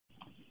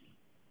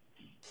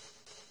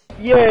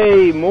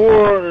Yay!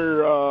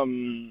 More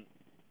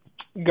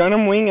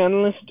Gundam Wing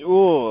Endless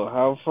Duel.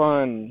 How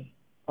fun!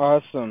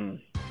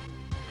 Awesome.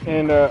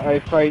 And I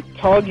fight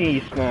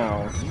Tall-Geese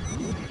now.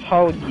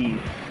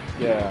 Tall-Geese.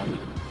 Yeah.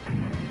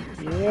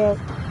 Yep.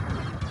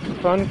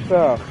 Fun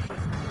stuff.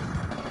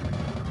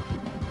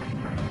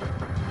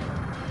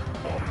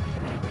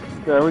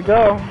 There we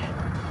go.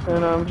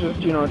 And I'm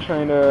just,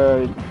 trying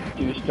to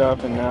do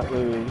stuff and not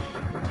lose.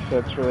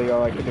 That's really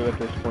all I can do at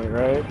this point,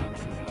 right?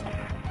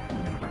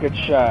 Good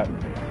shot,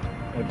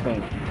 I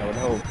think. I would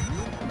hope.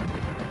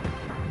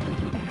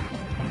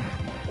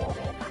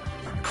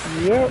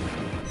 Yep.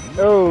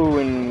 Oh,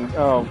 and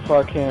oh,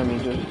 fuck him. He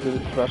just did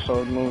a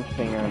special move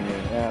thing on me,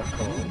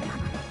 asshole.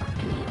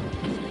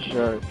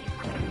 Jerk.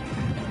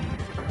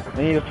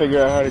 I need to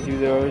figure out how to do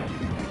those.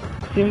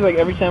 Seems like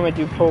every time I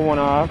do pull one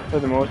off, for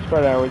the most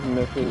part, I always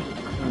miss it.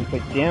 And it's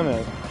like, damn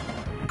it.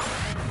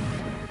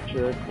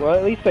 Jerk. Well,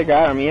 at least I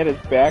got him. He had his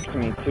back to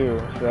me, too,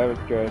 so that was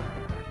good.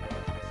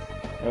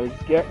 That was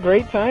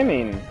great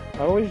timing.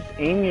 Always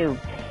aim your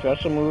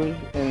special moves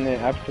in the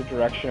opposite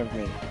direction of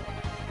me.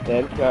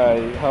 That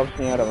helps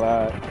me out a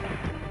lot.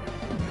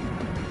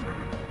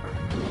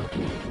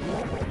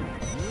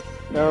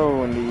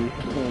 Oh, and he's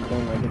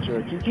doing like a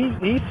jerk. He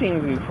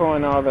seems to be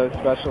pulling all those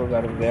specials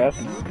out of his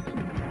ass.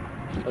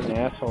 Like an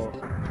asshole.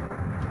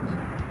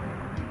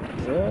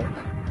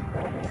 Yeah.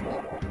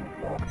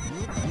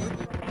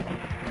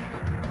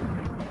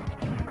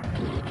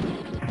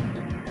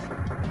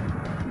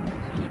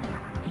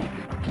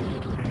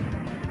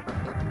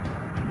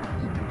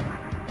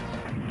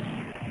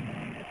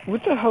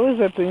 What the hell is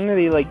that thing that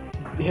he, like,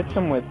 hits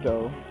him with,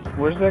 though?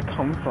 Where's that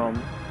come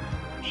from?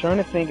 I'm trying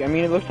to think. I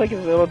mean, it looks like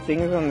his little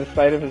things on the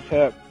side of his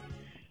hip,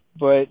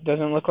 but it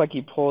doesn't look like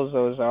he pulls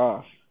those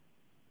off.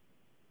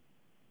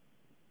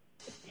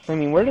 So, I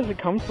mean, where does it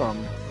come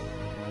from?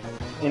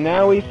 And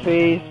now we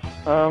face,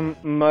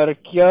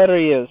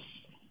 Mercurius.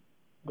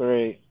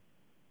 Great.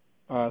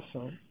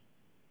 Awesome.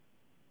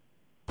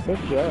 Good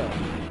job.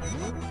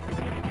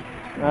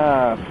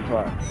 Ah,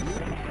 fuck.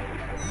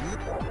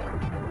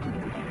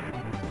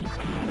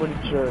 What a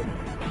jerk.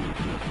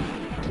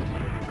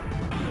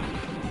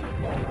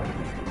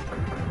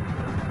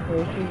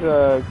 This is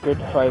a good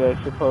fight,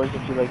 I suppose,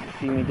 if you like to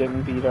see me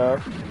getting beat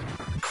up.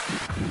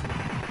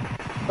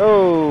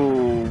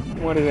 Oh,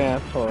 what an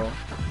asshole.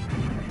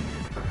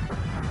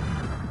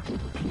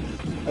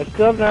 I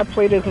still have not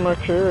played as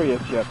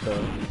Mercurius yet,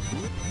 though.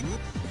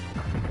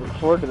 Look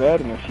forward to that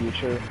in the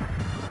future.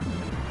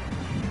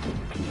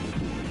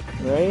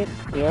 Right?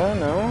 Yeah,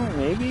 no,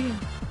 maybe?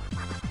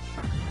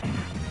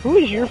 Who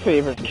is your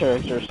favorite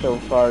character so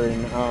far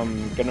in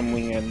Gundam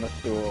Wing Endless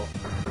Duel?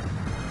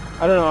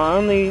 I don't know, I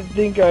only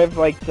think I've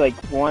liked like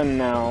one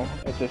now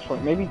at this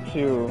point, maybe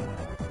two.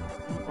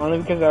 Only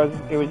because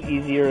it was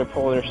easier to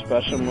pull their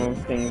special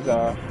move things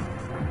off.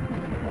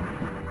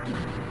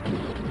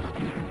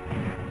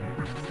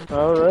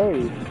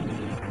 Alright.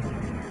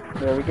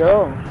 There we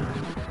go.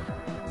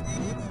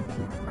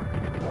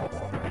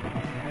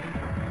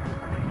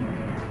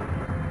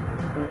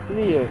 An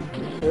idiot.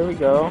 There we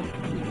go.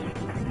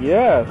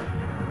 Yes!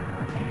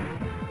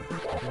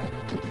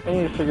 I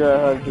need to figure out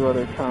how to do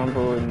other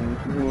combo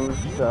and move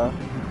stuff.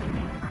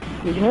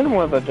 You can hit them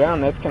with a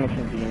down, that's kind of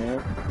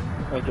convenient,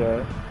 I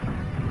guess.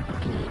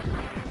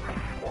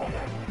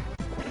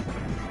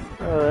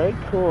 Alright,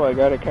 cool, I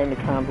got it kind of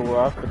combo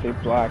off, but they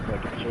block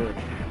like a jerk.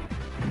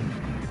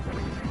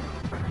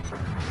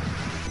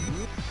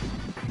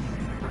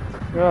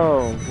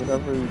 Oh,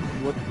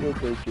 what did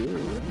they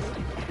do?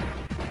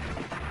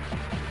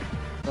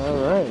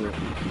 Alright.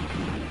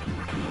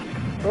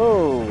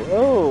 Oh,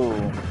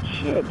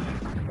 shit.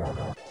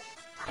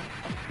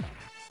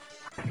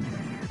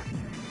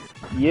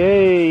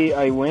 Yay,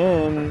 I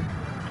win.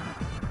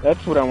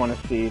 That's what I want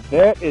to see.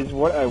 That is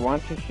what I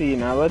want to see.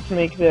 Now let's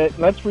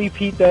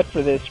repeat that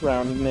for this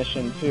round,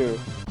 mission 2.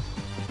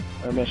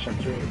 Or mission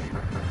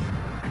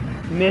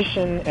 3.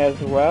 Mission as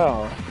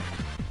well.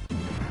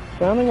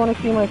 So I only want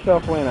to see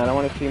myself win, I don't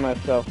want to see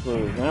myself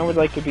lose. And I would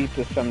like to beat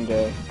this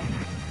someday.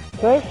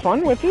 So I have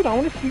fun with it, I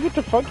want to see what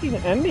the fucking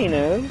ending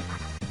is.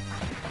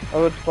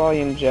 Oh, it's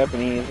probably in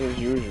Japanese as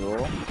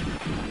usual.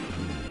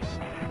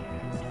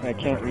 I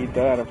can't read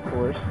that, of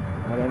course.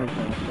 Not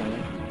anytime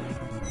soon.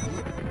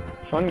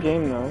 Fun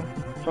game, though.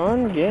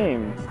 Fun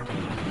game.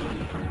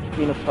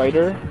 Being a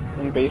fighter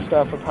and based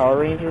off of Power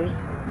Rangers.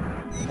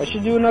 I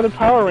should do another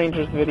Power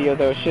Rangers video,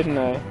 though, shouldn't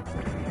I?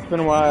 It's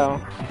been a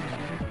while.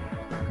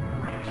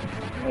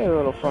 I had a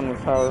little fun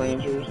with Power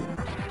Rangers.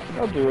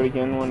 I'll do it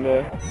again one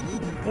day.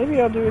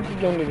 Maybe I'll do it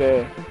again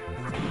today.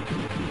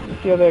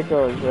 See how that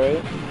goes,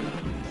 right?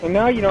 And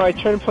now, I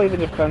try to play the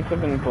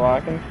defensive and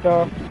block and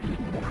stuff.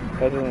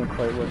 That doesn't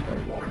quite work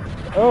like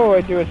that. Oh, I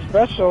do a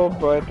special,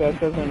 but that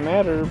doesn't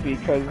matter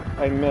because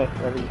I miss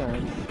every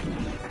time.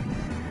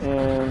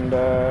 And,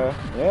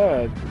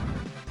 yeah, it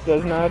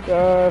does not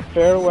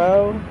fare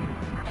well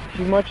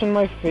too much in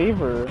my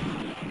favor.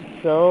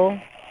 So,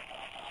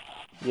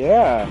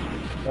 yeah,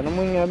 Gundam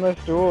Wing Endless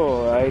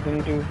Duel. I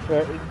didn't do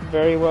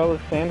very well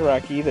with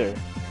SandRock either.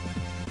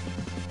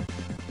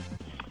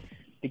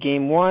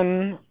 game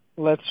 1.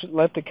 Let's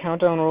let the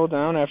countdown roll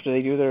down after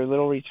they do their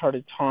little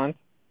retarded taunt.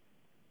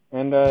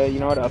 And, you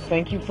know what, I'll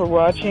thank you for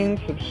watching.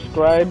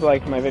 Subscribe,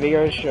 like my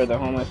videos, share the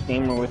homeless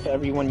gamer with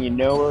everyone you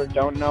know or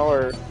don't know,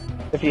 or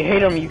if you hate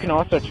them, you can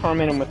also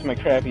torment them with my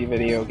crappy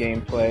video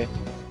gameplay.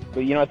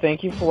 But, you know,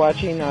 thank you for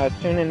watching.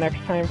 Tune in next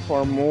time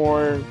for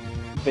more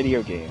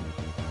video games.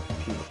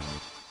 Peace.